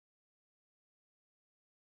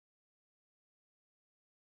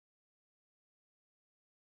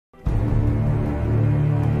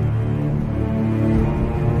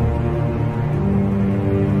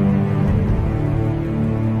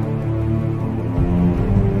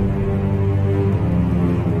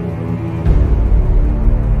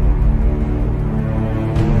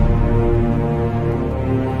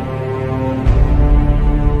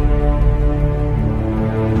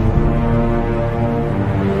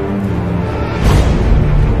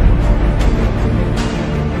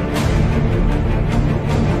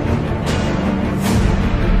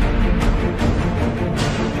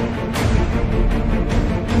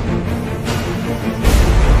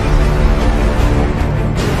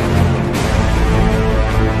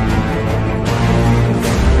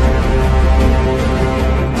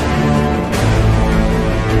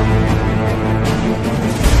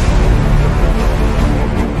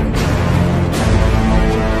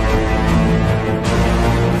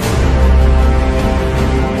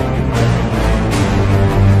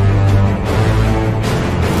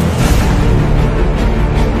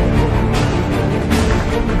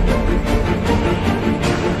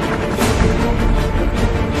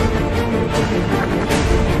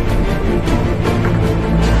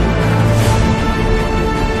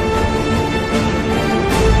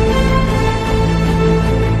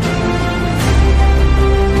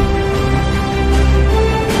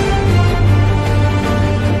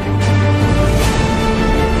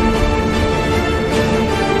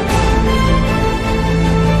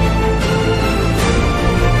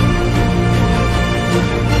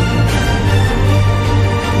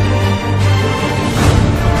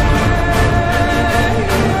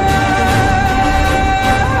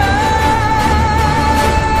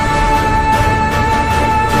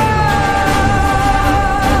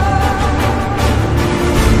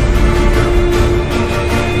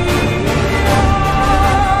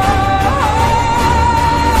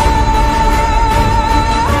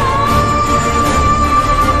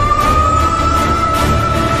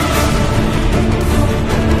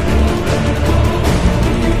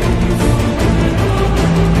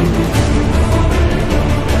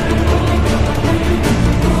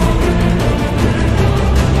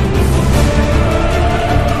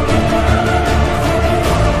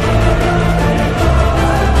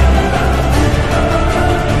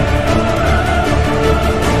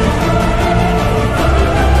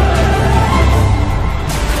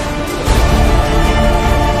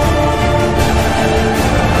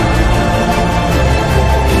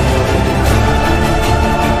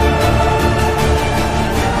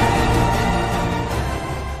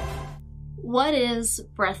what is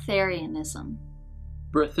breatharianism?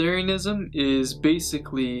 Breatharianism is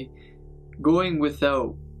basically going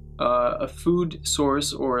without a food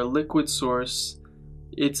source or a liquid source.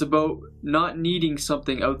 It's about not needing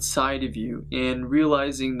something outside of you and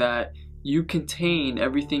realizing that you contain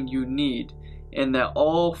everything you need and that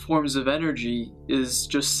all forms of energy is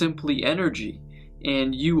just simply energy,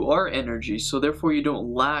 and you are energy, so therefore you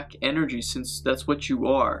don't lack energy since that's what you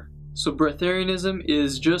are. So breatharianism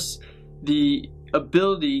is just the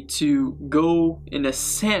ability to go in a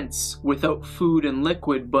sense without food and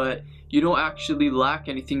liquid, but you don't actually lack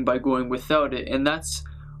anything by going without it. And that's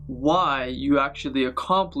why you actually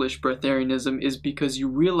accomplish breatharianism, is because you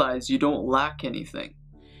realize you don't lack anything.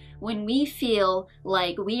 When we feel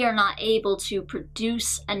like we are not able to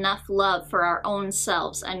produce enough love for our own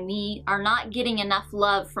selves, and we are not getting enough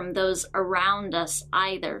love from those around us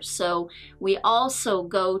either. So we also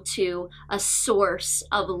go to a source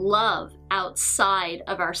of love outside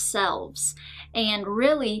of ourselves. And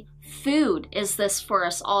really, food is this for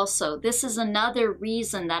us also. This is another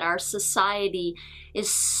reason that our society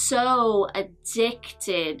is so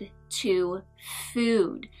addicted to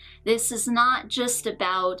food. This is not just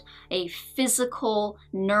about a physical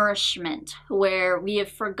nourishment where we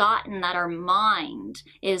have forgotten that our mind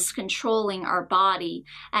is controlling our body,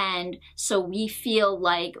 and so we feel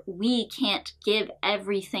like we can't give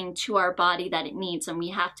everything to our body that it needs, and we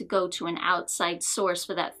have to go to an outside source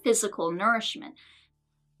for that physical nourishment.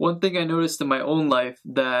 One thing I noticed in my own life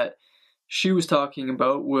that she was talking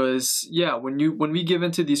about was, yeah, when we give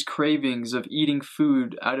into these cravings of eating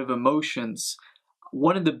food out of emotions,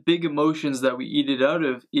 one of the big emotions that we eat it out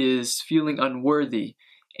of is feeling unworthy.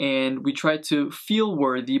 And we try to feel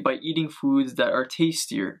worthy by eating foods that are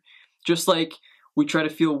tastier. Just like we try to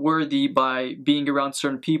feel worthy by being around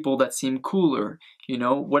certain people that seem cooler. You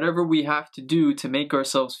know, whatever we have to do to make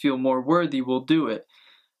ourselves feel more worthy, we'll do it.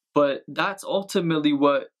 But that's ultimately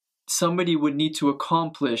what somebody would need to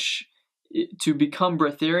accomplish to become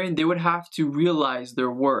breatharian. They would have to realize their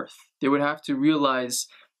worth. They would have to realize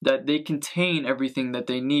that they contain everything that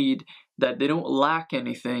they need, that they don't lack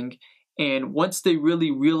anything. And once they really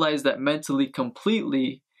realize that mentally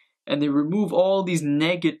completely, and they remove all these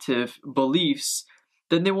negative beliefs,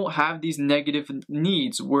 then they won't have these negative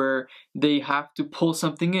needs where they have to pull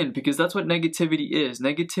something in, because that's what negativity is.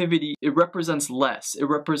 Negativity, it represents less. It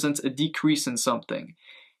represents a decrease in something.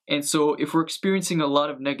 And so if we're experiencing a lot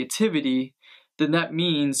of negativity, then that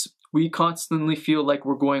means we constantly feel like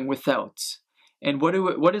we're going without. And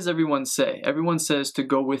what does everyone say? Everyone says to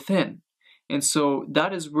go within. And so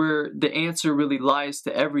that is where the answer really lies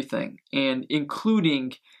to everything, and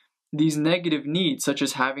including these negative needs such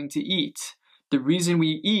as having to eat. The reason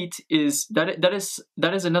we eat is that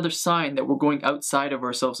is another sign that we're going outside of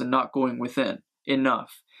ourselves and not going within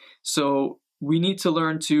enough. So we need to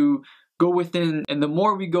learn to go within, and the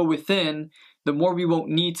more we go within, the more we won't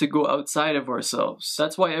need to go outside of ourselves.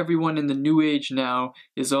 That's why everyone in the new age now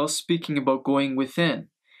is all speaking about going within.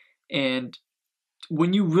 And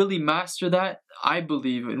when you really master that, I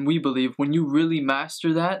believe, and we believe, when you really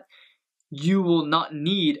master that, you will not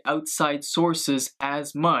need outside sources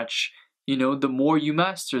as much, you know, the more you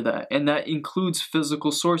master that. And that includes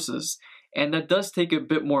physical sources. And that does take a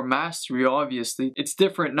bit more mastery, obviously. It's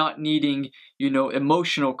different not needing, you know,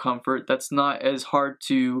 emotional comfort. That's not as hard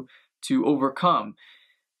to overcome.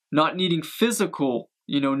 Not needing physical,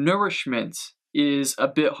 you know, nourishment is a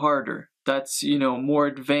bit harder. That's, you know, more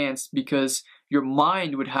advanced, because your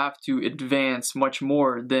mind would have to advance much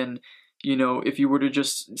more than, you know, if you were to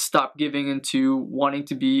just stop giving into wanting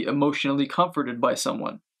to be emotionally comforted by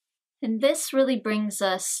someone. And this really brings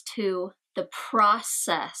us to the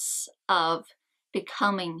process of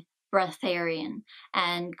becoming breatharian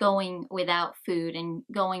and going without food and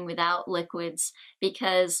going without liquids,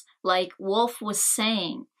 because like Wolf was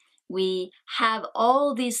saying, we have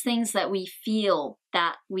all these things that we feel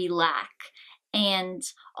that we lack. And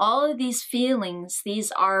all of these feelings, these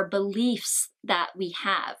are beliefs that we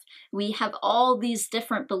have. We have all these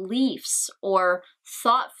different beliefs or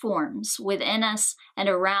thought forms within us and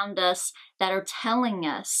around us that are telling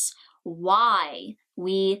us why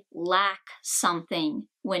we lack something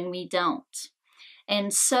when we don't.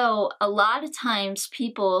 And so a lot of times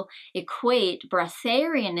people equate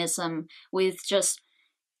breatharianism with just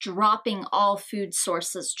dropping all food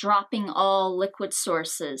sources, dropping all liquid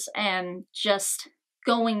sources, and just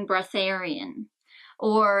going breatharian.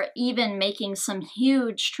 Or even making some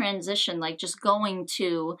huge transition, like just going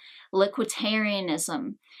to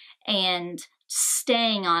liquiditarianism and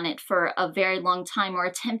staying on it for a very long time or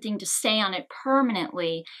attempting to stay on it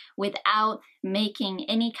permanently without making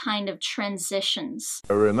any kind of transitions.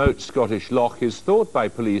 A remote Scottish loch is thought by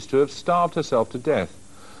police to have starved herself to death.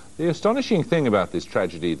 The astonishing thing about this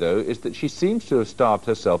tragedy, though, is that she seems to have starved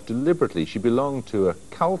herself deliberately. She belonged to a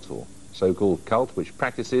cult, or so-called cult, which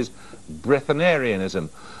practices Breatharianism,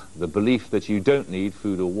 the belief that you don't need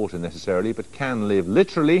food or water necessarily, but can live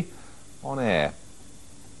literally on air.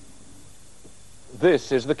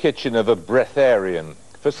 This is the kitchen of a breatharian.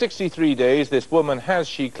 For 63 days, this woman has,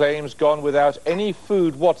 she claims, gone without any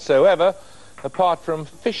food whatsoever, apart from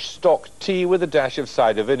fish stock tea with a dash of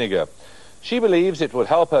cider vinegar. She believes it would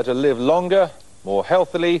help her to live longer, more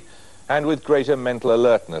healthily, and with greater mental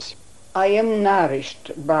alertness. I am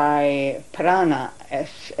nourished by prana, as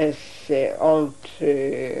old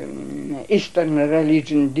Eastern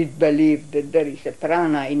religion did believe that there is a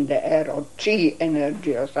prana in the air, or chi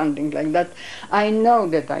energy or something like that. I know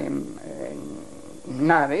that I am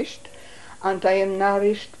nourished, and I am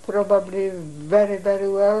nourished probably very, very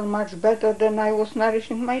well, much better than I was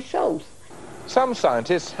nourishing myself. Some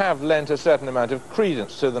scientists have lent a certain amount of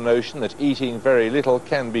credence to the notion that eating very little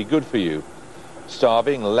can be good for you.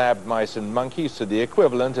 Starving lab mice and monkeys to the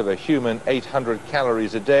equivalent of a human 800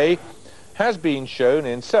 calories a day has been shown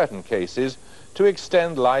in certain cases to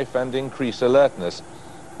extend life and increase alertness.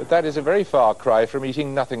 But that is a very far cry from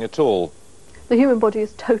eating nothing at all. The human body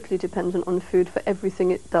is totally dependent on food for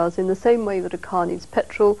everything it does. In the same way that a car needs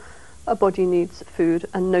petrol, a body needs food,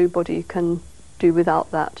 and nobody can do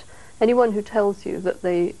without that. Anyone who tells you that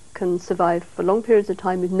they can survive for long periods of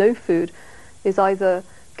time with no food is either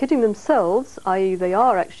kidding themselves, i.e. they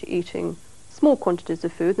are actually eating small quantities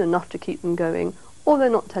of food, enough to keep them going, or they're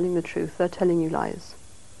not telling the truth, they're telling you lies.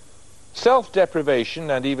 Self-deprivation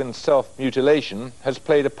and even self-mutilation has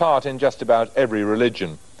played a part in just about every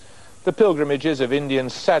religion. The pilgrimages of Indian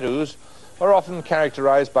sadhus are often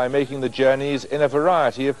characterized by making the journeys in a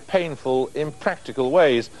variety of painful, impractical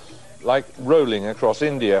ways, like rolling across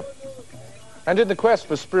India. And in the quest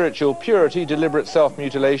for spiritual purity, deliberate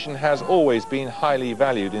self-mutilation has always been highly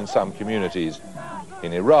valued in some communities.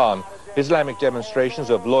 In Iran, Islamic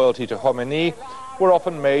demonstrations of loyalty to Khomeini were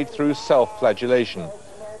often made through self-flagellation.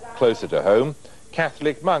 Closer to home,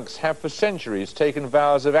 Catholic monks have for centuries taken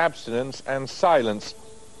vows of abstinence and silence.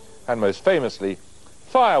 And most famously,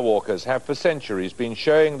 firewalkers have for centuries been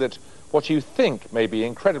showing that what you think may be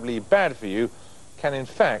incredibly bad for you can in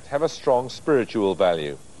fact have a strong spiritual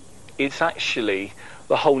value. It's actually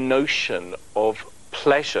the whole notion of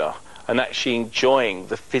pleasure and actually enjoying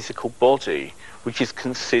the physical body which is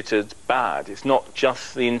considered bad. It's not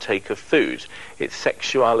just the intake of food, it's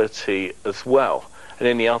sexuality as well, and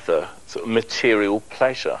any other sort of material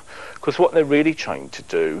pleasure. Because what they're really trying to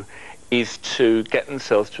do is to get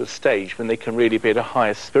themselves to a stage when they can really be at a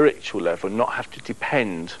higher spiritual level and not have to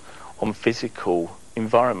depend on physical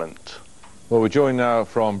environment. Well, we're joined now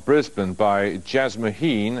from Brisbane by Jaz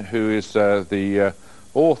Maheen, who is the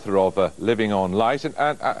author of Living on Light. And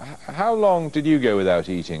how long did you go without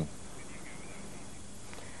eating?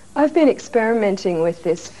 I've been experimenting with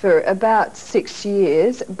this for about 6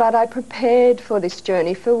 years, but I prepared for this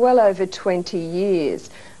journey for well over 20 years.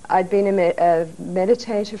 I'd been a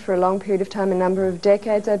meditator for a long period of time, a number of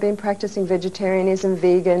decades. I've been practicing vegetarianism,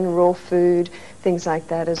 vegan, raw food, things like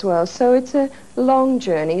that as well. So it's a long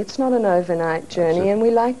journey. It's not an overnight journey, and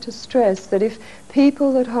we like to stress that if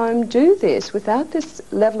people at home do this without this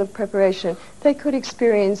level of preparation, they could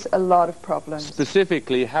experience a lot of problems.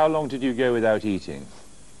 Specifically, how long did you go without eating?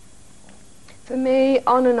 For me,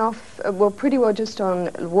 on and off, well, pretty well just on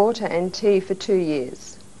water and tea for 2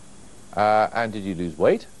 years. And did you lose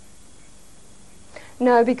weight?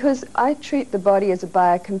 No, because I treat the body as a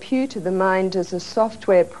biocomputer, the mind as a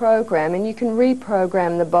software program, and you can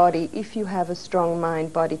reprogram the body if you have a strong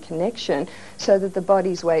mind-body connection so that the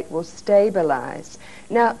body's weight will stabilize.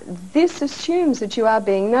 Now, this assumes that you are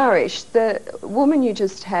being nourished. The woman you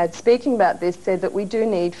just had speaking about this said that we do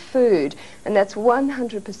need food, and that's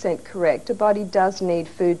 100% correct. A body does need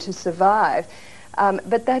food to survive.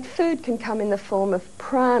 But that food can come in the form of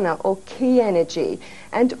prana or ki energy.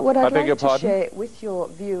 And what I'd like to share with your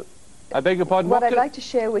view... I beg your pardon? What I'd like to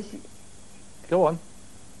share with... Go on.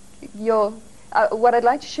 What I'd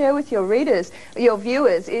like to share with your readers, your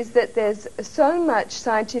viewers, is that there's so much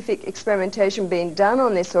scientific experimentation being done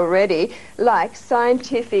on this already, like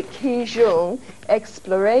scientific Qigong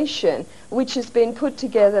exploration, which has been put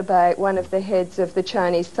together by one of the heads of the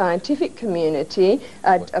Chinese scientific community,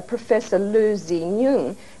 a Professor Lu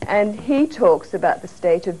Zinying, and he talks about the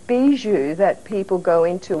state of bijou that people go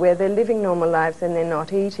into where they're living normal lives and they're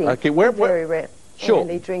not eating. Okay, very rare. Sure.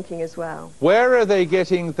 early drinking as well. Where are they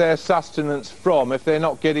getting their sustenance from if they're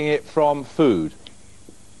not getting it from food?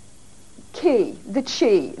 Ki, the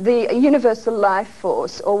chi, the universal life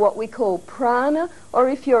force, or what we call prana, or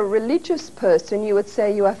if you're a religious person, you would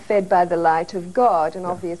say you are fed by the light of God, and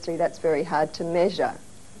obviously that's very hard to measure.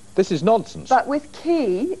 This is nonsense. But with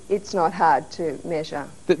ki, it's not hard to measure.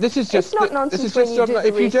 This is just... It's not nonsense this is when just you do the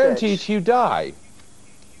if you don't research. eat, you die.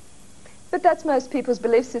 But that's most people's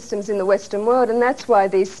belief systems in the Western world, and that's why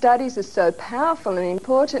these studies are so powerful and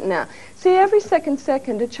important now. See, every second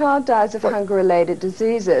a child dies of hunger-related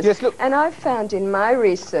diseases. Yes, look. And I've found in my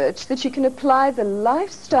research that you can apply the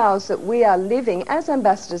lifestyles that we are living as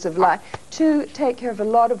ambassadors of light to take care of a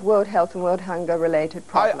lot of world health and world hunger-related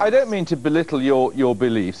problems. I don't mean to belittle your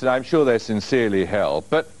beliefs, and I'm sure they're sincerely held,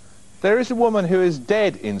 but there is a woman who is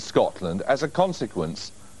dead in Scotland as a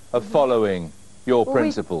consequence of following your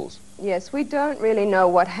principles. Yes, we don't really know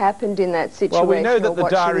what happened in that situation. Well, we know that or the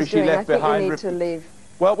what diary she was doing. left I think behind... we need to leave.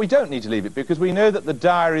 Well, we don't need to leave it, because we know that the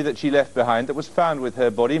diary that she left behind that was found with her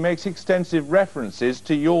body makes extensive references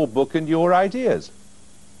to your book and your ideas.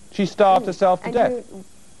 She starved herself to death.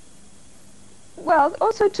 Well,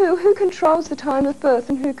 also too, who controls the time of birth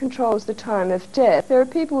and who controls the time of death? There are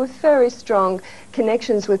people with very strong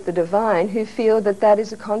connections with the divine who feel that that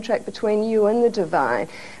is a contract between you and the divine.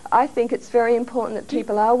 I think it's very important that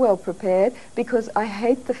people are well prepared, because I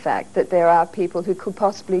hate the fact that there are people who could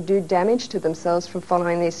possibly do damage to themselves from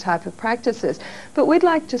following these type of practices. But we'd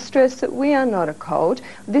like to stress that we are not a cult.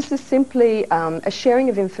 This is simply a sharing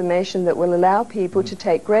of information that will allow people to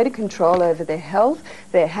take greater control over their health,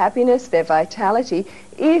 their happiness, their vitality,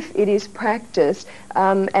 if it is practiced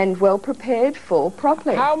and well prepared for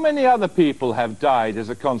properly. How many other people have died as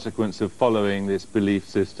a consequence of following this belief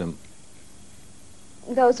system?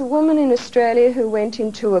 There was a woman in Australia who went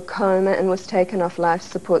into a coma and was taken off life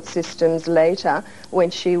support systems later when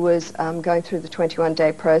she was going through the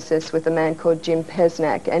 21-day process with a man called Jim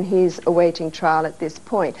Pesnak, and he's awaiting trial at this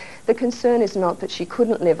point. The concern is not that she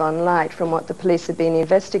couldn't live on light from what the police have been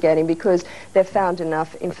investigating, because they've found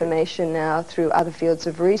enough information now through other fields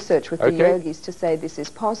of research with the yogis to say this is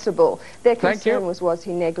possible. Their concern was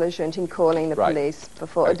he negligent in calling the police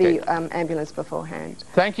before, the ambulance beforehand.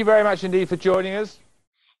 Thank you very much indeed for joining us.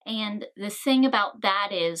 And the thing about that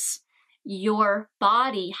is your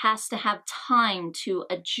body has to have time to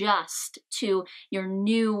adjust to your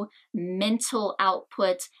new mental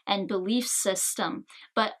output and belief system.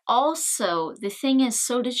 But also, the thing is,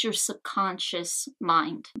 so does your subconscious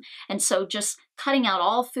mind. And so just cutting out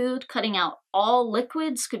all food, cutting out all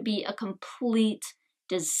liquids could be a complete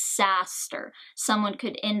disaster. Someone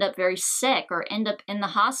could end up very sick or end up in the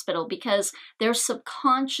hospital because their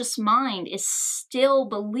subconscious mind is still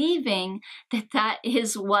believing that that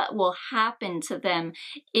is what will happen to them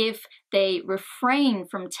if they refrain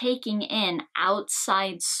from taking in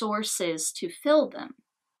outside sources to fill them.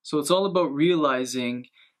 So it's all about realizing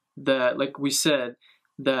that, like we said,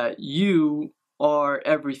 that you are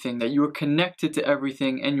everything, that you are connected to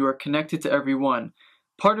everything and you are connected to everyone.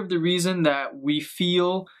 Part of the reason that we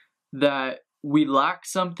feel that we lack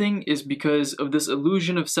something is because of this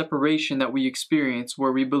illusion of separation that we experience,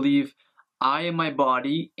 where we believe I am my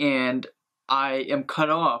body and I am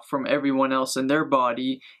cut off from everyone else in their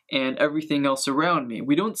body and everything else around me.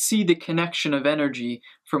 We don't see the connection of energy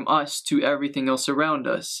from us to everything else around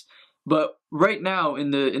us. But right now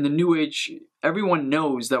in the New Age, everyone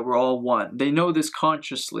knows that we're all one. They know this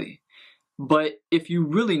consciously. But if you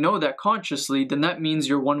really know that consciously, then that means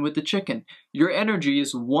you're one with the chicken. Your energy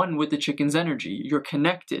is one with the chicken's energy. You're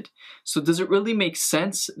connected. So does it really make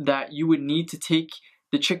sense that you would need to take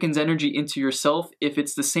the chicken's energy into yourself if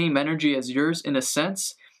it's the same energy as yours in a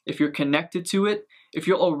sense? If you're connected to it? If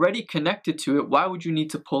you're already connected to it, why would you need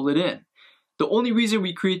to pull it in? The only reason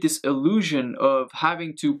we create this illusion of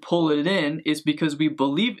having to pull it in is because we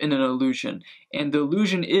believe in an illusion, and the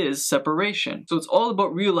illusion is separation. So it's all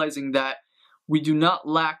about realizing that we do not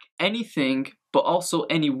lack anything, but also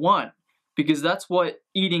anyone, because that's what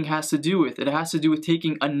eating has to do with. It has to do with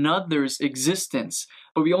taking another's existence.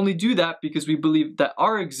 But we only do that because we believe that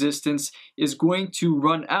our existence is going to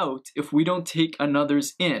run out if we don't take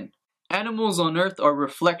another's in. Animals on Earth are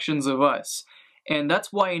reflections of us. And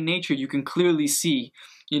that's why in nature you can clearly see,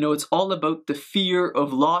 it's all about the fear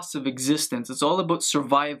of loss of existence. It's all about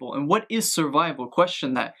survival. And what is survival?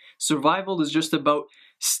 Question that. Survival is just about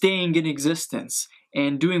staying in existence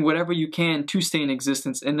and doing whatever you can to stay in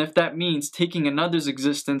existence. And if that means taking another's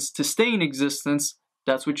existence to stay in existence,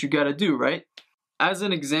 that's what you gotta do, right? As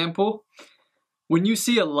an example, when you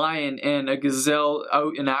see a lion and a gazelle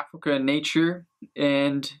out in Africa in nature,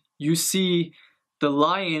 and you see the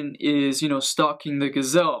lion is, stalking the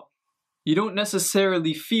gazelle, you don't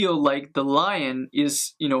necessarily feel like the lion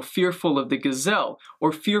is, fearful of the gazelle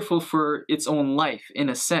or fearful for its own life, in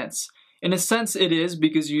a sense. In a sense it is,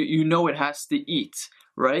 because you know it has to eat,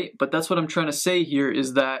 right? But that's what I'm trying to say here,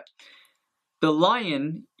 is that the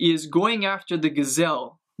lion is going after the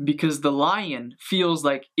gazelle because the lion feels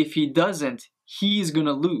like if he doesn't, he's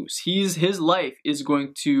gonna lose. His life is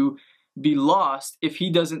going to be lost if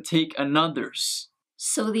he doesn't take another's.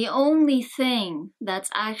 So the only thing that's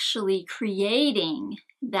actually creating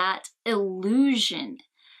that illusion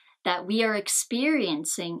that we are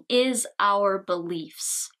experiencing is our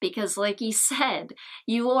beliefs. Because like he said,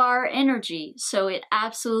 you are energy, so it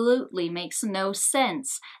absolutely makes no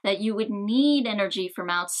sense that you would need energy from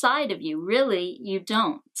outside of you. Really, you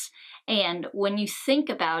don't. And when you think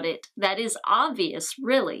about it, that is obvious,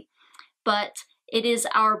 really. But it is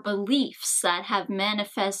our beliefs that have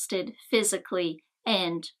manifested physically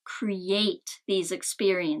and create these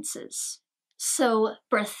experiences. So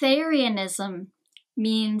breatharianism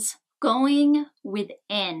means going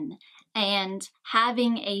within and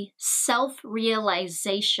having a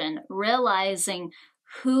self-realization, realizing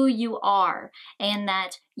who you are and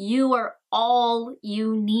that you are all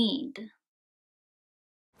you need.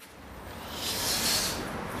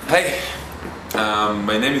 Hi,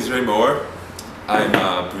 my name is Ray Moore. I'm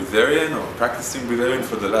a Breatharian, or practicing Breatharian,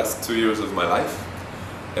 for the last 2 years of my life.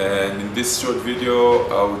 And in this short video,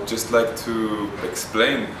 I would just like to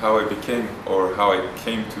explain how I became, or how I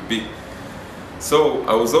came to be. So,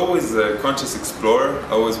 I was always a conscious explorer.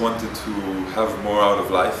 I always wanted to have more out of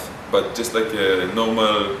life, but just like a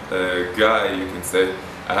normal guy, you can say,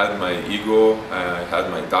 I had my ego, I had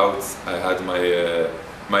my doubts, I had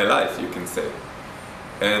my life, you can say.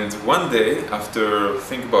 And one day, after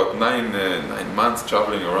think about nine months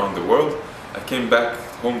traveling around the world, I came back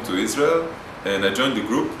home to Israel. And I joined a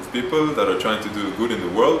group of people that are trying to do good in the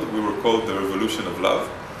world. We were called the Revolution of Love.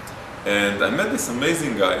 And I met this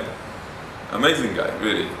amazing guy,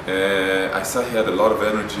 really. I saw he had a lot of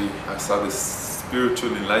energy. I saw this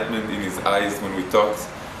spiritual enlightenment in his eyes when we talked.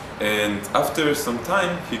 And after some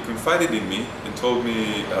time, he confided in me and told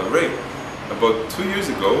me, Ray, about 2 years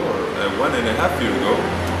ago, or 1.5 years ago,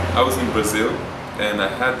 I was in Brazil and I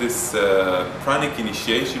had this pranic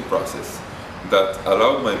initiation process that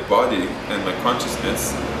allowed my body and my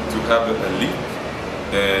consciousness to have a leap.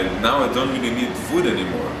 And now I don't really need food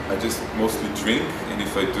anymore. I just mostly drink, and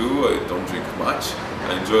if I do, I don't drink much. I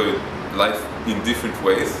enjoy life in different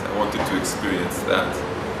ways. I wanted to experience that.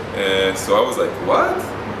 So I was like, what?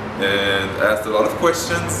 And I asked a lot of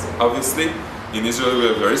questions, obviously. In Israel we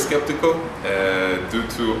are very skeptical due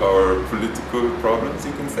to our political problems,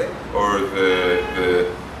 you can say, or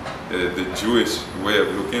the Jewish way of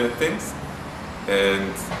looking at things.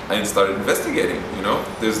 And I started investigating,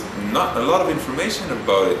 there's not a lot of information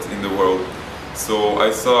about it in the world. So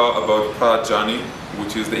I saw about Prajani,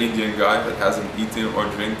 which is the Indian guy that hasn't eaten or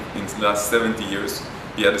drink in the last 70 years.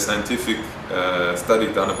 He had a scientific study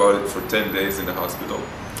done about it for 10 days in the hospital.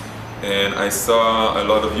 And I saw a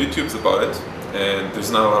lot of YouTubes about it, and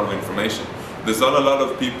there's not a lot of information. There's not a lot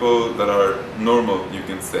of people that are normal, you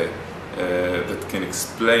can say, that can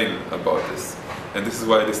explain about this. And this is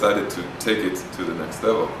why I decided to take it to the next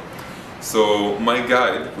level. So my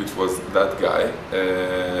guide, which was that guy,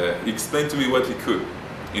 he explained to me what he could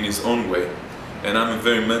in his own way. And I'm a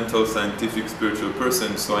very mental, scientific, spiritual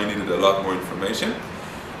person, so I needed a lot more information.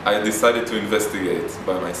 I decided to investigate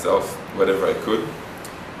by myself whatever I could.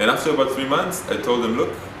 And after about 3 months, I told him,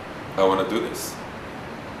 look, I want to do this.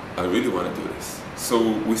 I really want to do this. So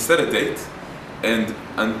we set a date. And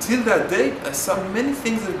until that date, I saw many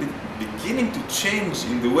things that were beginning to change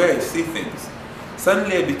in the way I see things.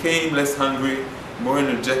 Suddenly I became less hungry, more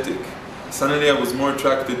energetic. Suddenly I was more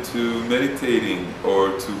attracted to meditating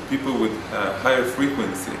or to people with higher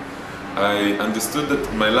frequency. I understood that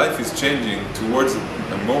my life is changing towards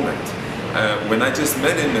a moment. When I just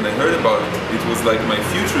met him and I heard about it, it was like my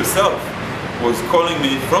future self was calling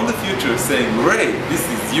me from the future saying, Ray, this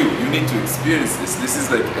is you need to experience this. This is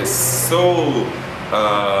like a soul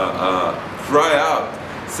cry out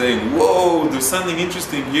saying, whoa, there's something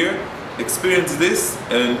interesting here, experience this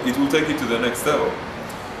and it will take you to the next level.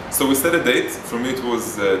 So we set a date. For me it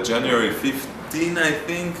was January 15, I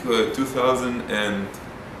think,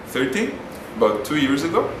 2013, about 2 years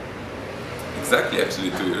ago. Exactly,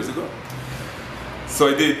 actually 2 years ago. So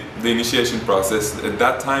I did the initiation process. At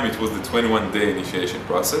that time it was the 21-day initiation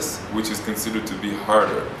process, which is considered to be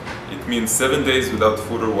harder. It means 7 days without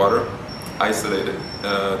food or water, isolated.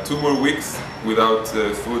 2 more weeks without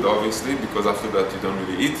food, obviously, because after that you don't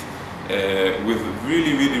really eat. with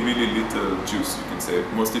really, really, really little juice, you can say,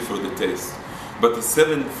 mostly for the taste. But the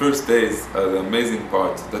 7 first days are the amazing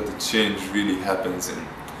part that the change really happens in.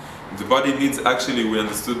 The body needs, actually, we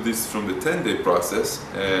understood this from the 10-day process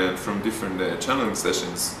and from different channeling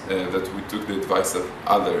sessions that we took the advice of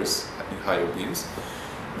others in higher beings,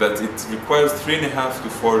 that it requires 3.5 to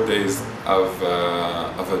 4 days of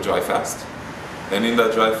a dry fast. And in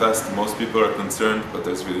that dry fast, most people are concerned, but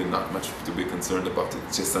there's really not much to be concerned about.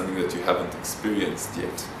 It's just something that you haven't experienced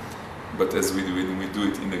yet. But as when we do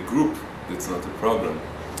it in a group, it's not a problem.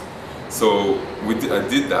 So I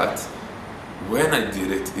did that. When I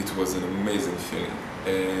did it, it was an amazing feeling.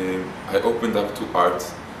 I opened up to art.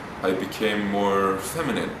 I became more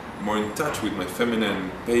feminine, more in touch with my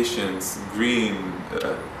feminine, patience, green,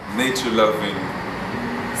 nature-loving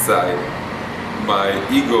side. My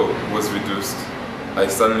ego was reduced. I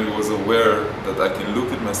suddenly was aware that I can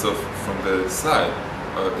look at myself from the side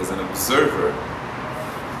as an observer.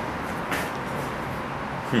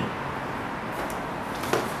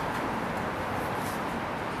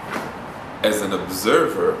 As an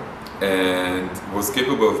observer, and was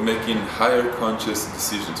capable of making higher conscious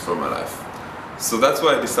decisions for my life. So that's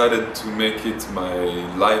why I decided to make it my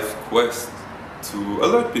life quest to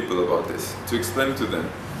alert people about this, to explain to them,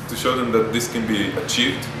 to show them that this can be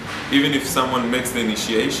achieved. Even if someone makes the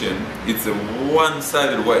initiation, it's a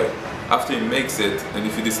one-sided way. After he makes it, and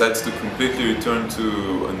if he decides to completely return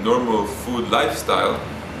to a normal food lifestyle,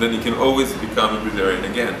 then he can always become a Breatharian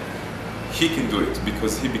again. He can do it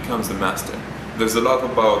because he becomes the master. There's a lot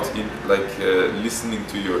about listening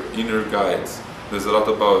to your inner guides. There's a lot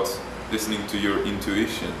about listening to your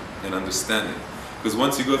intuition and understanding. Because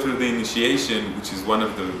once you go through the initiation, which is one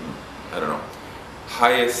of the,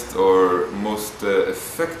 highest or most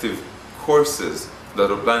effective courses that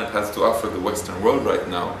our planet has to offer the Western world right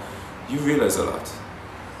now, you realize a lot.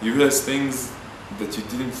 You realize things that you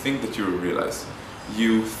didn't think that you would realize.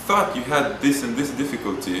 You thought you had this and this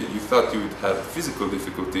difficulty, you thought you would have physical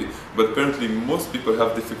difficulty, but apparently most people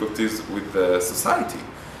have difficulties with society.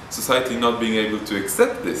 Society not being able to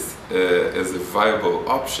accept this as a viable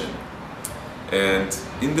option. And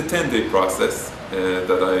in the 10-day process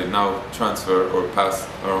that I now transfer or pass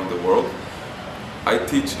around the world, I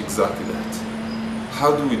teach exactly that.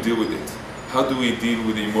 How do we deal with it? How do we deal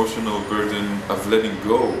with the emotional burden of letting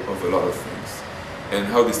go of a lot of things? And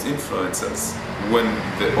how this influences us when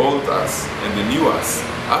the old us and the new us,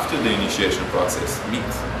 after the initiation process,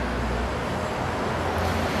 meet.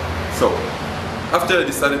 So, after I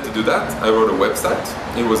decided to do that, I wrote a website.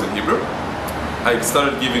 It was in Hebrew. I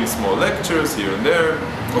started giving small lectures here and there.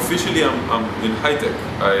 Officially, I'm in high tech.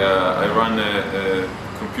 I run a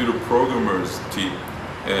computer programmers team,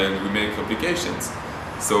 and we make applications.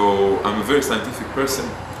 So I'm a very scientific person.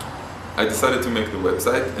 I decided to make the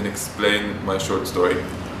website and explain my short story.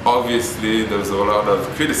 Obviously, there's a lot of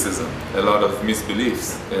criticism, a lot of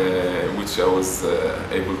misbeliefs, which I was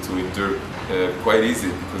able to endure quite easy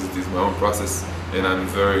because it is my own process and I'm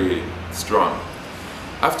very strong.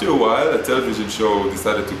 After a while, a television show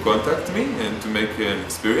decided to contact me and to make an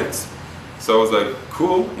experience. So I was like,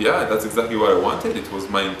 cool, yeah, that's exactly what I wanted. It was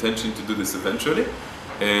my intention to do this eventually.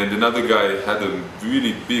 And another guy had a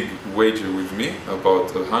really big wager with me, about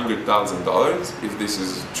 $100,000, if this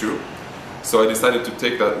is true. So I decided to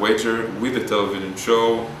take that wager with a television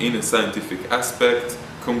show in a scientific aspect,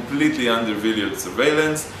 completely under video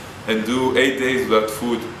surveillance, and do 8 days without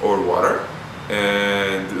food or water.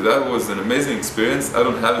 And that was an amazing experience. I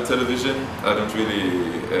don't have a television. I don't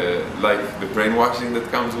really like the brainwashing that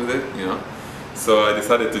comes with it, you know. So I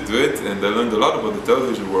decided to do it, and I learned a lot about the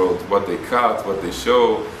television world, what they cut, what they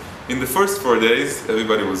show. In the first 4 days,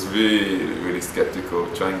 everybody was really, really skeptical,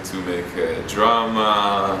 trying to make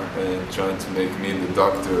drama and trying to make me and the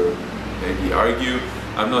doctor maybe argue.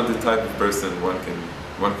 I'm not the type of person one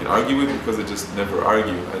can argue with because I just never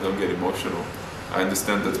argue. I don't get emotional. I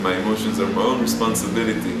understand that my emotions are my own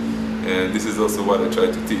responsibility, and this is also what I try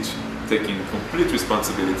to teach, taking complete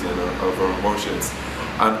responsibility of our emotions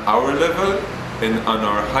on our level and on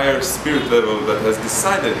our higher spirit level that has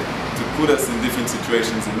decided to put us in different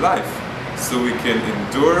situations in life so we can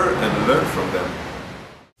endure and learn from them.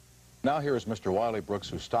 Now here is Mr. Wiley Brooks,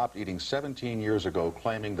 who stopped eating 17 years ago,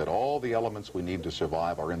 claiming that all the elements we need to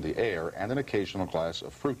survive are in the air and an occasional glass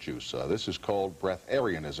of fruit juice. This is called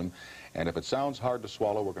Breatharianism, and if it sounds hard to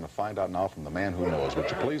swallow, we're going to find out now from the man who knows. Would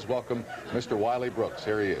you please welcome Mr. Wiley Brooks?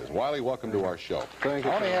 Here he is. Wiley, welcome to our show. Thank you.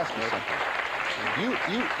 Let me ask you something.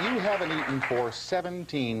 You haven't eaten for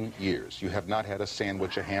 17 years. You have not had a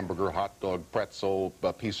sandwich, a hamburger, hot dog, pretzel,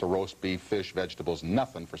 a piece of roast beef, fish, vegetables,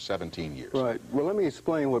 nothing for 17 years. Right. Well, let me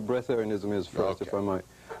explain what breatharianism is first, if I might.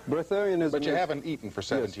 Breatharianism But you haven't eaten for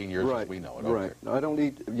 17 years right, as we know it. Right. I don't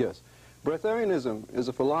eat, yes. Breatharianism is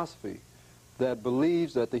a philosophy that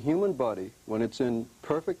believes that the human body, when it's in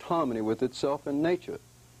perfect harmony with itself and nature,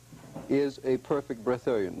 is a perfect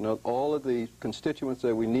breatharian. Now, all of the constituents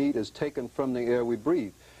that we need is taken from the air we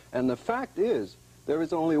breathe. And the fact is, there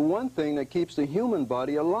is only one thing that keeps the human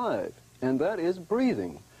body alive, and that is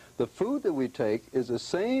breathing. The food that we take is the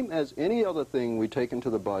same as any other thing we take into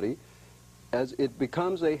the body, as it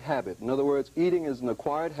becomes a habit. In other words, eating is an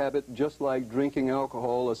acquired habit, just like drinking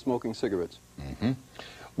alcohol or smoking cigarettes. Mm-hmm.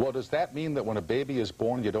 Well, does that mean that when a baby is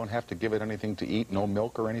born, you don't have to give it anything to eat, no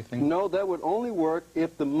milk or anything? No, that would only work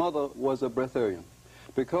if the mother was a breatharian.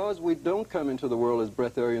 Because we don't come into the world as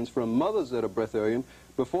breatharians from mothers that are breatharian,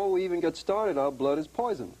 before we even get started, our blood is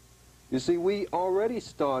poisoned. You see, we already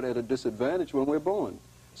start at a disadvantage when we're born.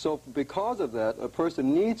 So because of that, a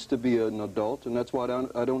person needs to be an adult, and that's why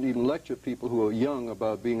I don't even lecture people who are young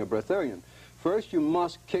about being a breatharian. First, you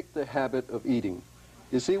must kick the habit of eating.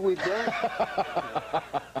 You see, we've done...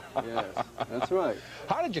 Yes, that's right.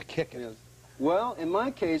 How did you kick it? Yes. Well, in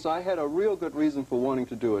my case, I had a real good reason for wanting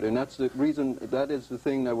to do it, and that's the reason, that is the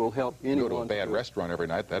thing that will help anyone. Go to a bad restaurant every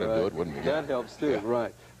night, that'd do it, wouldn't it? That helps too,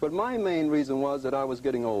 right. But my main reason was that I was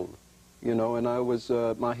getting old, you know, and I was,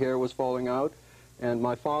 my hair was falling out, and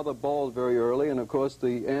my father bald very early, and of course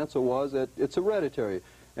the answer was that it's hereditary.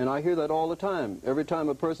 And I hear that all the time. Every time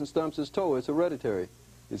a person stumps his toe, it's hereditary,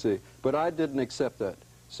 you see. But I didn't accept that.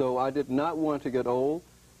 So I did not want to get old.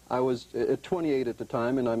 I was at 28 at the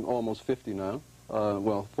time, and I'm almost 50 now.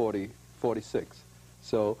 Well, 46.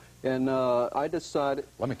 So, and I decided...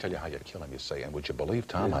 Let me tell you how you kill him, you say. And would you believe,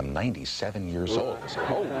 Tom, I'm 97 years old. I say,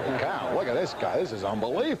 holy cow, look at this guy. This is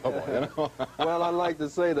unbelievable, you know. Well, I like to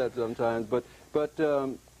say that sometimes, but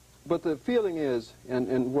the feeling is,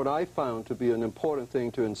 and what I found to be an important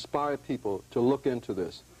thing to inspire people to look into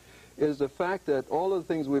this, is the fact that all of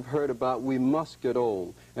the things we've heard about, we must get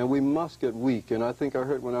old, and we must get weak. And I think I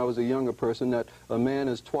heard when I was a younger person that a man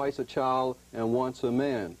is twice a child and once a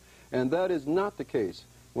man. And that is not the case.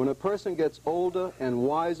 When a person gets older and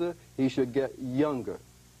wiser, he should get younger.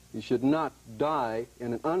 He should not die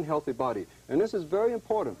in an unhealthy body. And this is very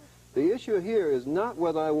important. The issue here is not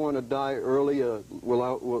whether I want to die early or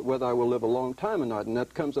whether I will live a long time or not, and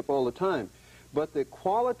that comes up all the time. But the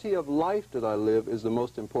quality of life that I live is the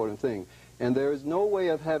most important thing. And there is no way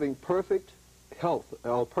of having perfect health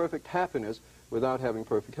or perfect happiness without having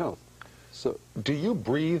perfect health. So, do you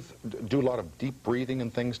breathe, do a lot of deep breathing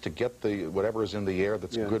and things to get the whatever is in the air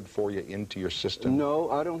that's good for you into your system? No,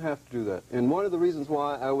 I don't have to do that. And one of the reasons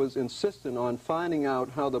why I was insistent on finding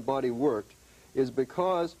out how the body worked is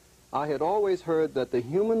because I had always heard that the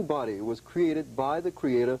human body was created by the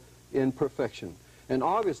Creator in perfection. And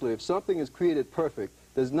obviously, if something is created perfect,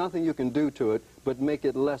 there's nothing you can do to it but make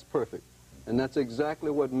it less perfect. And that's exactly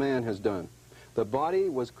what man has done. The body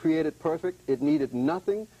was created perfect. It needed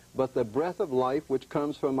nothing but the breath of life which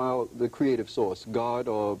comes from the creative source, God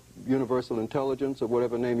or universal intelligence or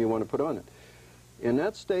whatever name you want to put on it. In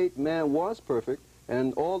that state, man was perfect,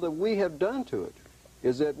 and all that we have done to it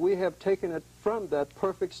is that we have taken it from that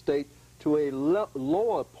perfect state to a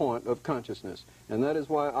lower point of consciousness. And that is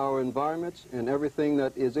why our environments and everything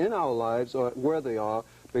that is in our lives are where they are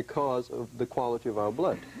because of the quality of our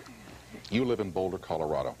blood. You live in Boulder,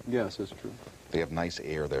 Colorado. Yes, that's true. They have nice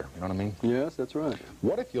air there, you know what I mean? Yes, that's right.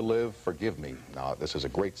 What if you live, forgive me, now this is a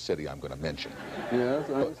great city I'm going to mention. Yes,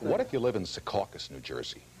 I understand. But what if you live in Secaucus, New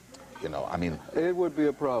Jersey? You know, I mean... It would be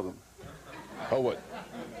a problem. Oh, what?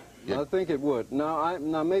 I think it would. Now,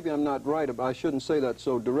 maybe I'm not right. I shouldn't say that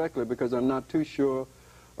so directly because I'm not too sure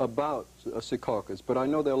about Secaucus. But I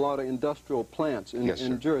know there are a lot of industrial plants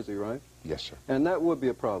in Jersey, right? Yes, sir. And that would be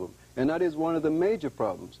a problem. And that is one of the major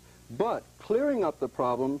problems. But clearing up the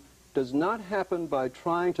problem does not happen by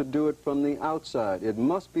trying to do it from the outside. It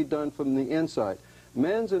must be done from the inside.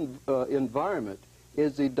 Man's environment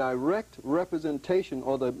is the direct representation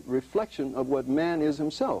or the reflection of what man is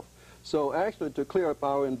himself. So actually to clear up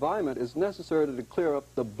our environment is necessary to clear up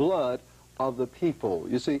the blood of the people.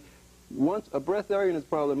 You see, a breatharian is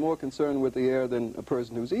probably more concerned with the air than a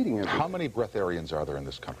person who's eating it. How many breatharians are there in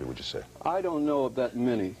this country, would you say? I don't know of that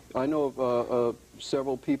many. I know of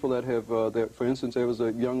several people that have, for instance, there was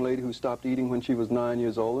a young lady who stopped eating when she was 9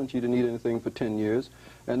 years old, and she didn't eat anything for 10 years.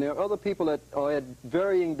 And there are other people that are at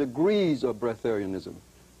varying degrees of breatharianism,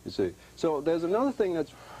 you see. So there's another thing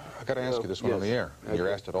that's I've got to ask you this one on the air, and you're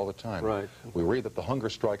asked it all the time. Right. We read that the hunger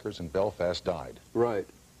strikers in Belfast died. Right.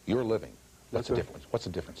 You're living. What's the right. difference? What's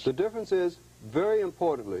the difference? The difference is, very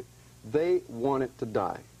importantly, they wanted to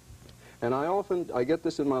die. And I get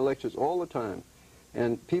this in my lectures all the time,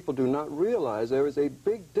 and people do not realize there is a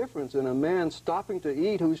big difference in a man stopping to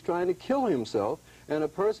eat who's trying to kill himself and a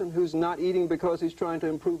person who's not eating because he's trying to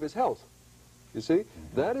improve his health. You see?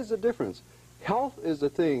 That is the difference. Health is the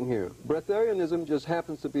thing here. Breatharianism just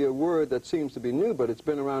happens to be a word that seems to be new, but it's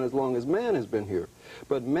been around as long as man has been here.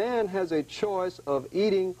 But man has a choice of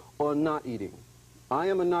eating or not eating. I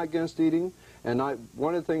am not against eating, and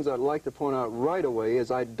one of the things I'd like to point out right away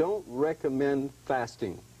is I don't recommend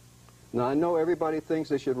fasting. Now, I know everybody thinks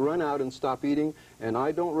they should run out and stop eating, and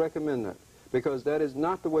I don't recommend that, because that is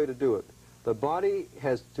not the way to do it. The body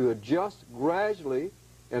has to adjust gradually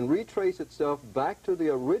and retrace itself back to the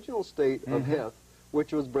original state of health,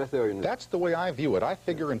 which was breatharianism. That's the way I view it. I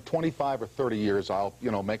figure in 25 or 30 years I'll,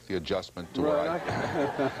 make the adjustment to where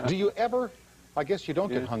I... Do you ever... I guess you don't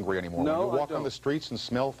get hungry anymore. No, when you walk on the streets and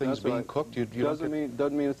smell things being cooked, you doesn't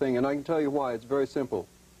mean a thing, and I can tell you why. It's very simple.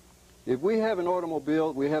 If we have an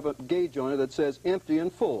automobile, we have a gauge on it that says empty and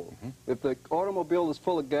full. If the automobile is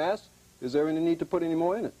full of gas, is there any need to put any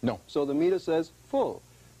more in it? No. So the meter says full.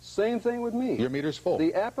 Same thing with me. Your meter's full.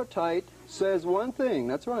 The appetite says one thing.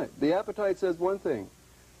 That's right. The appetite says one thing.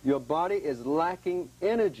 Your body is lacking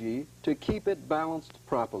energy to keep it balanced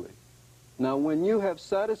properly. Now, when you have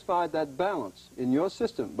satisfied that balance in your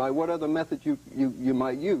system by whatever method you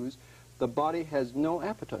might use, the body has no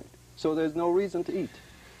appetite. So there's no reason to eat.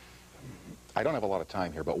 I don't have a lot of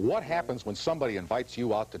time here, but what happens when somebody invites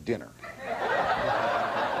you out to dinner?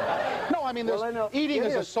 No, I mean, eating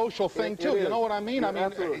is a social thing, too. You know what I mean?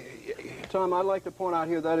 Absolutely. Tom, I'd like to point out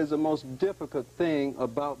here that is the most difficult thing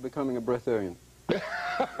about becoming a breatharian. It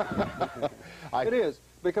is,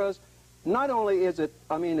 because not only is it,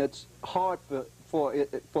 it's hard for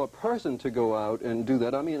a person to go out and do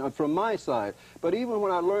that, from my side, but even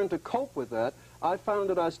when I learned to cope with that, I found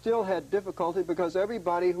that I still had difficulty because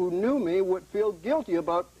everybody who knew me would feel guilty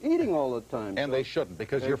about eating all the time. And they shouldn't,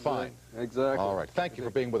 because you're fine. Exactly. All right. Thank you for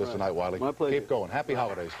being with us tonight, Wiley. My pleasure. Keep going. Happy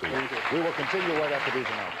holidays to you. Thank you. We will continue right after these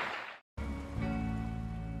announcements.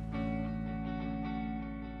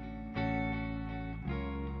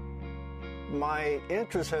 My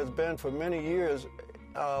interest has been for many years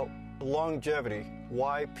longevity,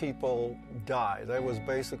 why people die. That was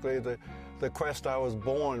basically the quest I was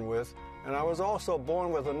born with. And I was also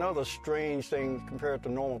born with another strange thing compared to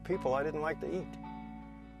normal people. I didn't like to eat.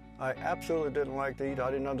 I absolutely didn't like to eat.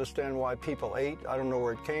 I didn't understand why people ate. I don't know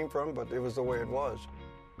where it came from, but it was the way it was.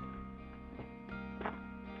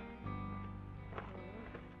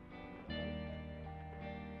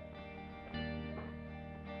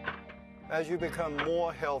 As you become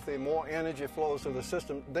more healthy, more energy flows through the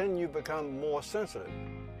system, then you become more sensitive.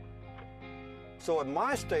 So at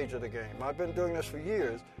my stage of the game, I've been doing this for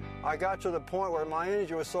years, I got to the point where my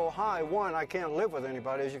energy was so high, one, I can't live with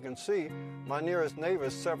anybody. As you can see, my nearest neighbor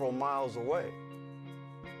is several miles away.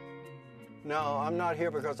 Now, I'm not here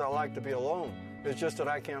because I like to be alone. It's just that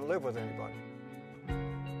I can't live with anybody.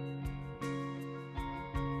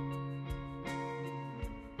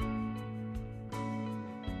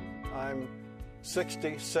 I'm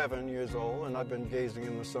 67 years old, and I've been gazing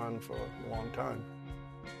in the sun for a long time.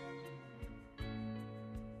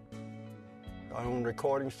 I own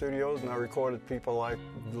recording studios, and I recorded people like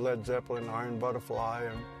Led Zeppelin, Iron Butterfly,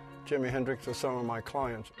 and Jimi Hendrix are some of my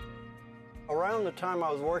clients. Around the time I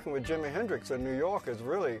was working with Jimi Hendrix in New York is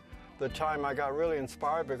really the time I got really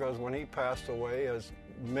inspired, because when he passed away, as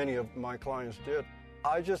many of my clients did,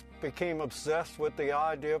 I just became obsessed with the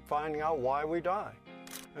idea of finding out why we die.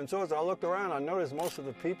 And so as I looked around, I noticed most of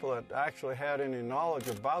the people that actually had any knowledge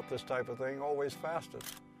about this type of thing always fasted.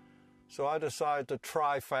 So I decided to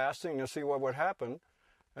try fasting to see what would happen.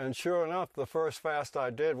 And sure enough, the first fast I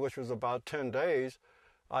did, which was about 10 days,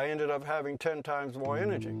 I ended up having 10 times more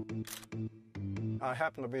energy. I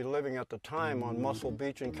happened to be living at the time on Muscle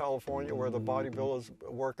Beach in California, where the bodybuilders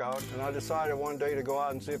work out. And I decided one day to go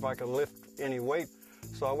out and see if I could lift any weight.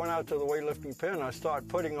 So I went out to the weightlifting pin and I started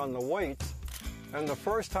putting on the weights. And the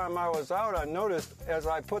first time I was out, I noticed as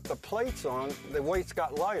I put the plates on, the weights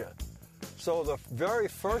got lighter. So the very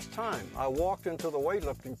first time I walked into the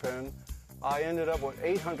weightlifting pen, I ended up with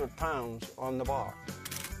 800 pounds on the bar.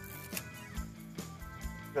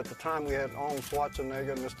 At the time, we had Arnold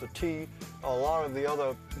Schwarzenegger, Mr. T, a lot of the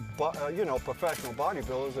other, professional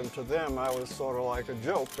bodybuilders, and to them, I was sort of like a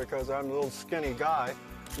joke because I'm a little skinny guy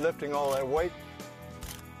lifting all that weight.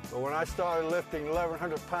 But when I started lifting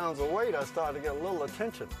 1,100 pounds of weight, I started to get a little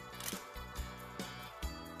attention.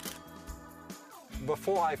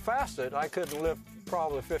 before I fasted, I couldn't lift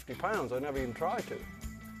probably 50 pounds. I never even tried to.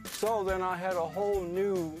 So then I had a whole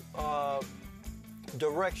new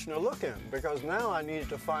direction to look in, because now I needed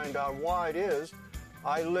to find out why it is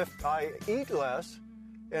I eat less,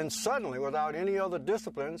 and suddenly, without any other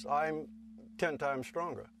disciplines, I'm 10 times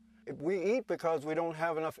stronger. We eat because we don't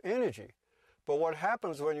have enough energy. But what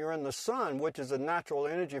happens when you're in the sun, which is a natural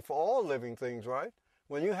energy for all living things, right?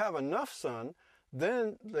 When you have enough sun,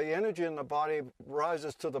 then the energy in the body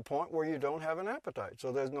rises to the point where you don't have an appetite,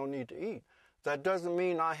 so there's no need to eat. That doesn't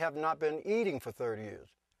mean I have not been eating for 30 years.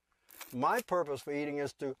 My purpose for eating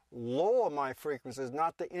is to lower my frequencies,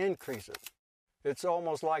 not to increase it. It's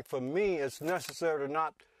almost like, for me, it's necessary to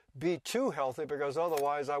not be too healthy, because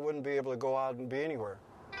otherwise I wouldn't be able to go out and be anywhere.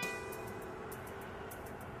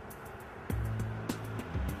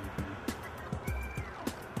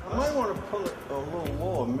 I might want to pull it a little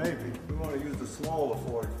lower, maybe. We want to use the smaller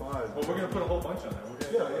 45. Well, we're going to put a whole bunch on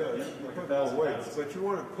there. Yeah. You put more weights. But you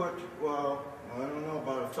want to put, well, I don't know,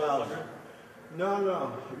 about 1,000. No.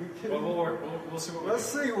 Are you kidding? Well, we'll see what we Let's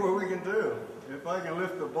see what we can do. If I can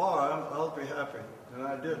lift the bar, I'll be happy. And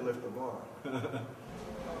I did lift the bar.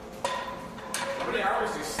 How many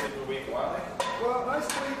hours do you sleep a week, Wiley? Well,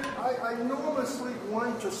 I normally sleep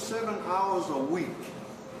 1 to 7 hours a week.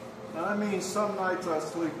 Now, that means some nights I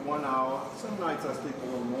sleep 1 hour, some nights I sleep a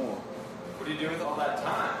little more. What do you do with all that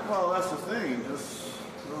time? Well, that's the thing.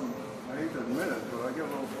 I hate to admit it, but I get a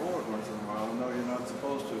little bored once in a while. I know you're not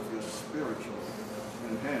supposed to if you're spiritually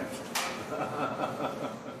enhanced.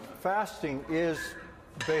 Fasting is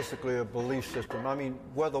basically a belief system. I mean,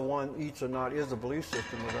 whether one eats or not is a belief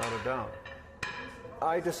system, without a doubt.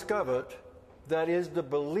 I discovered that is the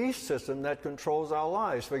belief system that controls our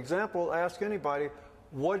lives. For example, ask anybody,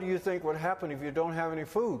 what do you think would happen if you don't have any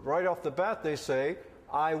food? Right off the bat, they say,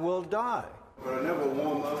 I will die. But I never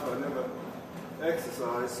warm up, I never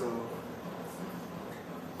exercise, so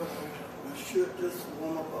I should just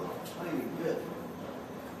warm up a tiny bit.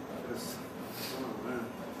 Just, oh man.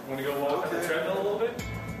 Want to go walk on the treadmill a little bit?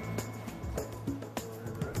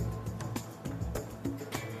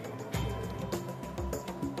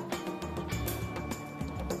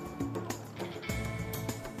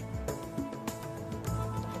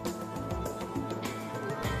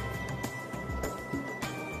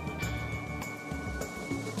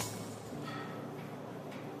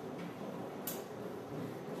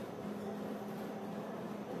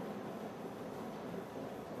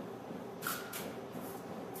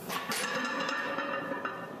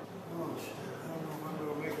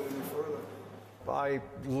 I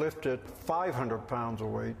lifted 500 pounds of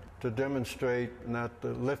weight to demonstrate that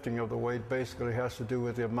the lifting of the weight basically has to do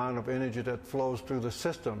with the amount of energy that flows through the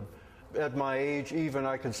system. At my age, even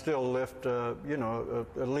I can still lift, at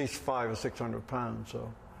least 500 or 600 pounds.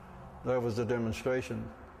 So that was the demonstration.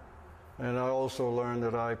 And I also learned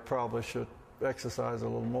that I probably should exercise a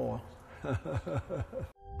little more.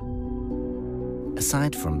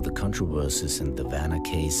 Aside from the controversies in the Vanna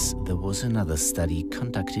case, there was another study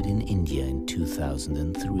conducted in India in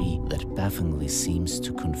 2003 that bafflingly seems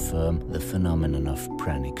to confirm the phenomenon of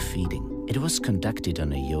pranic feeding. It was conducted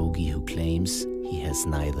on a yogi who claims he has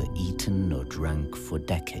neither eaten nor drunk for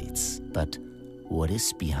decades. But what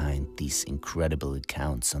is behind these incredible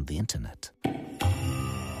accounts on the internet?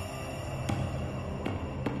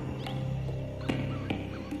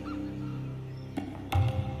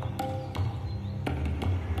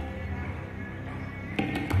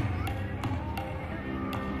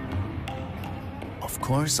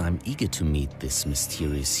 Of course, I'm eager to meet this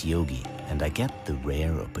mysterious yogi, and I get the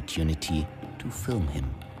rare opportunity to film him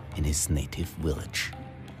in his native village.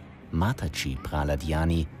 Mataji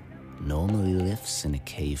Prahladyani normally lives in a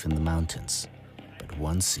cave in the mountains, but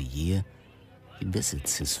once a year he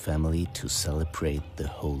visits his family to celebrate the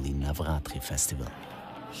holy Navratri festival.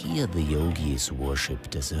 Here the yogi is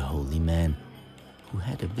worshipped as a holy man who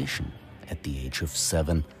had a vision at the age of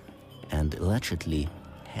 7 and allegedly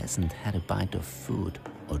hasn't had a bite of food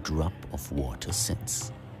or drop of water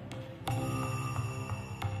since.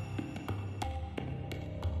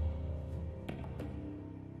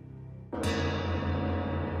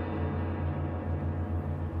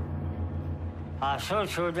 आसो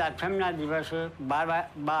सूर्याष्टमी दिवस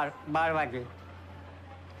 12 वागे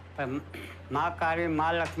माँ काली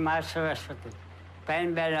माँ लक्ष्मी माँ Saraswati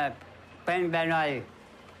pan बहनों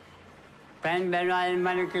आई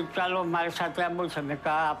मैंने कि चलो मारे साथ बोल मैं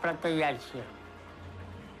कहा अपना तैयार छे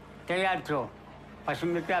तैयार थो पछी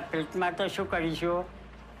मैं क्या पेटમાં તો શું કરીશું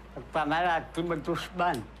તમારે આજથી બધું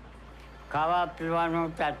બંધ ખાવા પીવાનું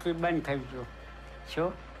ત્યાંથી બંધ થઈ ગયું શું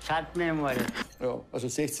 7 વર્ષ. Ja, also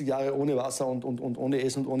 60 Jahre ohne Wasser und ohne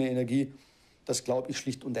Essen und ohne Energie. Das glaube ich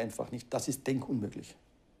schlicht und einfach nicht. Das ist denkunmöglich.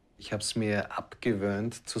 Ich habe es mir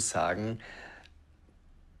abgewöhnt zu sagen,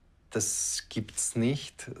 das gibt's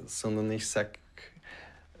nicht, sondern ich sage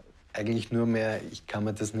eigentlich nur mehr, ich kann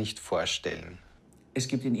mir das nicht vorstellen. Es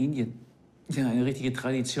gibt in Indien ja eine richtige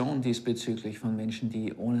Tradition diesbezüglich von Menschen,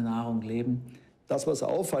 die ohne Nahrung leben. Das, was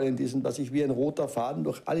auffallend ist und was sich wie ein roter Faden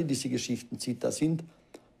durch alle diese Geschichten zieht, das sind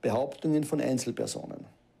Behauptungen von Einzelpersonen.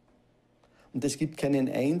 Und es gibt keinen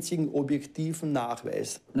einzigen objektiven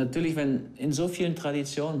Nachweis. Natürlich, wenn in so vielen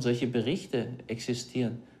Traditionen solche Berichte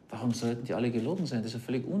existieren, warum sollten die alle gelogen sein? Das ist ja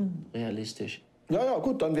völlig unrealistisch. Ja,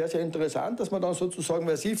 gut, dann wäre es ja interessant, dass man dann sozusagen,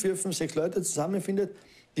 weil Sie 4, 5, 6 Leute zusammenfindet,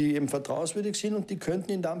 die eben vertrauenswürdig sind und die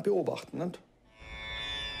könnten ihn dann beobachten. Nicht?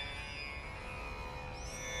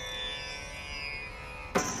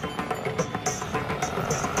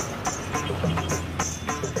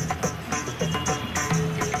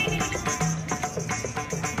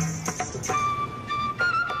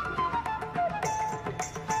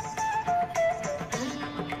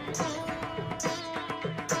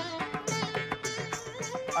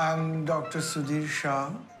 I'm Dr. Sudhir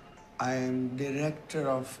Shah. I'm Director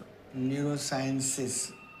of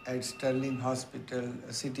Neurosciences at Sterling Hospital,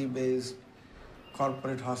 a city-based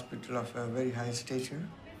corporate hospital of a very high stature.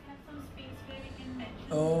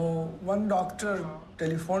 One doctor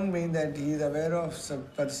telephoned me that he is aware of a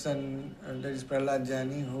person, that is Prahlad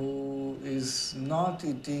Jani, who is not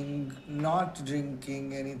eating, not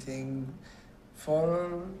drinking anything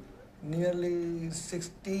for nearly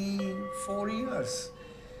 64 years.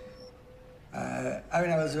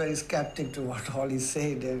 I was very skeptic to what all he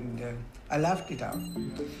said, and I laughed it out.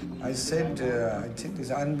 I said, I think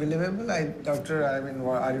it's unbelievable. Doctor,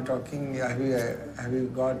 what are you talking? Have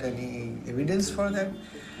you got any evidence for that?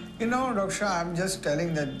 You know, Doctor, I'm just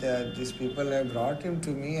telling that these people have brought him to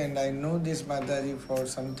me, and I know this Mataji for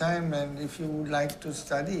some time, and if you would like to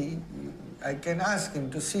study, I can ask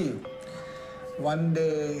him to see you. One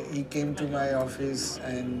day he came to my office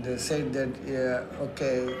and said that,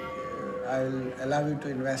 okay, I'll allow you to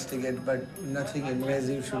investigate, but nothing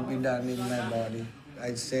invasive should be done in my body.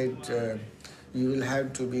 I said, you will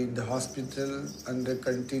have to be in the hospital under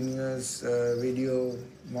continuous video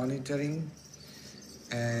monitoring.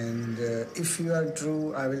 And if you are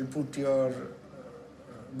true, I will put your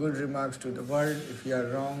good remarks to the world. If you are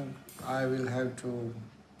wrong, I will have to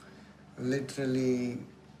literally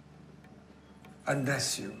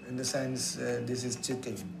undress you. In the sense, this is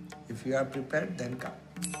cheating. If you are prepared, then come.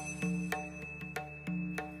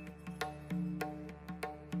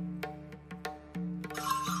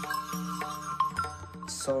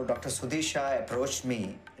 So Dr. Sudhir Shah approached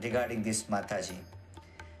me regarding this Mataji.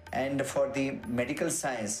 And for the medical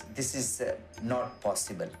science, this is not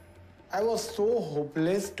possible. I was so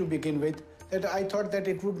hopeless to begin with that I thought that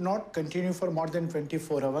it would not continue for more than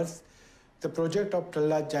 24 hours. The project of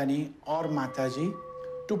Prahlad Jani or Mataji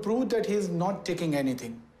to prove that he is not taking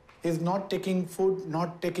anything. He is not taking food,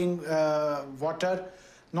 not taking water,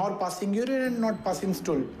 nor passing urine and not passing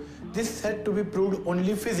stool. This had to be proved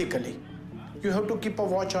only physically. You have to keep a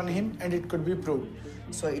watch on him and it could be proved.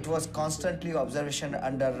 So it was constantly observation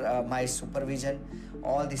under my supervision.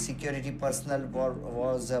 All the security personnel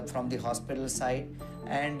was from the hospital side,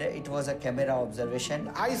 and it was a camera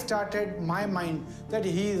observation. I started my mind that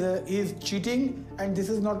he is cheating and this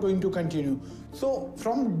is not going to continue. So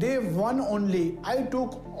from day one only, I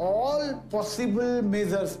took all possible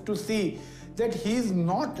measures to see that he is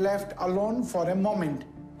not left alone for a moment.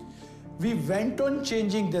 We went on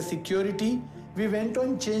changing the security, we went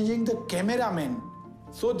on changing the cameramen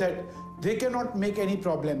so that they cannot make any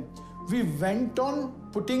problem. We went on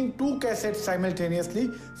putting 2 cassettes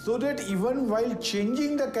simultaneously so that even while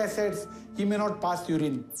changing the cassettes, he may not pass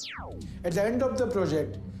urine. At the end of the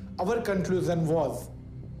project, our conclusion was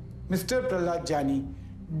Mr. Prahlad Jani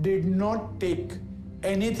did not take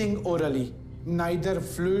anything orally, neither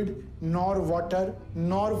fluid, nor water,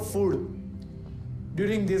 nor food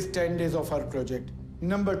during these 10 days of our project.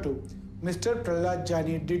 Number 2, Mr. Prahlad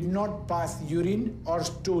Jani did not pass urine or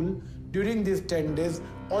stool during these 10 days,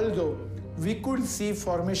 although we could see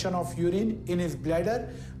formation of urine in his bladder,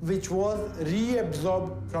 which was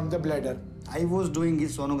reabsorbed from the bladder. I was doing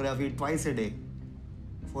his sonography twice a day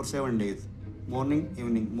for 7 days, morning,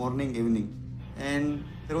 evening. And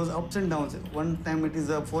there was ups and downs. One time it is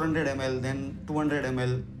a 400 ml, then 200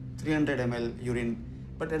 ml, 300 ml urine.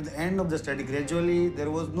 But at the end of the study, gradually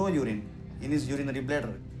there was no urine in his urinary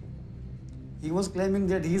bladder. He was claiming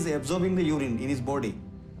that he is absorbing the urine in his body,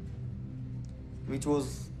 which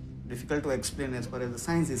was difficult to explain as far as the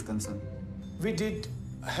science is concerned. We did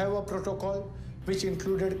have a protocol which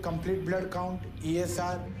included complete blood count,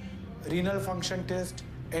 ESR, renal function test,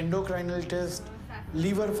 endocrinal test,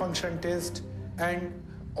 liver function test, and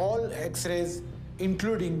all X-rays,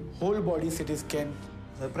 including whole body CT scan.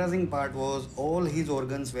 Surprising part was all his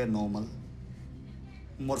organs were normal,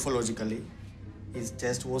 morphologically. His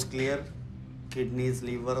chest was clear, kidneys,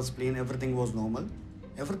 liver, spleen, everything was normal.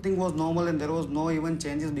 Everything was normal and there was no even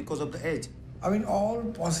changes because of the age. I mean, all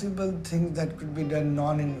possible things that could be done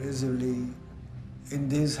non-invisively in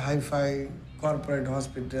this hi-fi corporate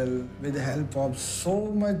hospital with the help of so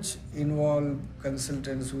much involved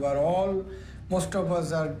consultants who are all, most of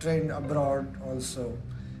us are trained abroad also.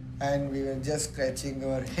 And we were just scratching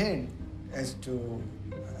our head as to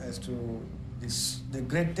this, the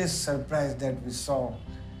greatest surprise that we saw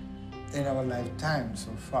in our lifetime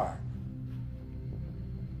so far.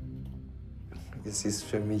 Es ist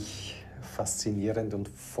für mich faszinierend und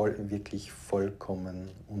wirklich vollkommen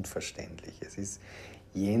unverständlich. Es ist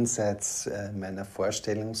jenseits meiner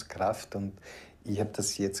Vorstellungskraft und ich habe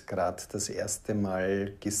das jetzt gerade das erste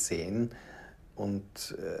Mal gesehen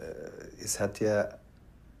und es hat ja,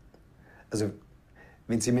 also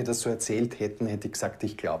wenn Sie mir das so erzählt hätten, hätte ich gesagt,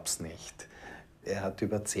 ich glaub's nicht. Er hat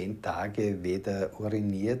über 10 Tage weder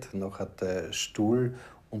uriniert, noch hat er Stuhl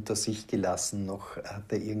unter sich gelassen, noch hat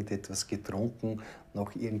er irgendetwas getrunken,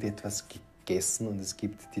 noch irgendetwas gegessen. Und es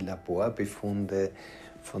gibt die Laborbefunde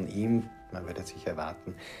von ihm. Man würde sich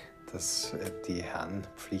erwarten, dass die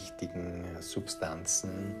harnpflichtigen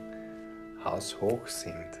Substanzen haushoch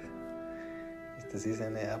sind. Das ist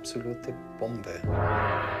eine absolute Bombe.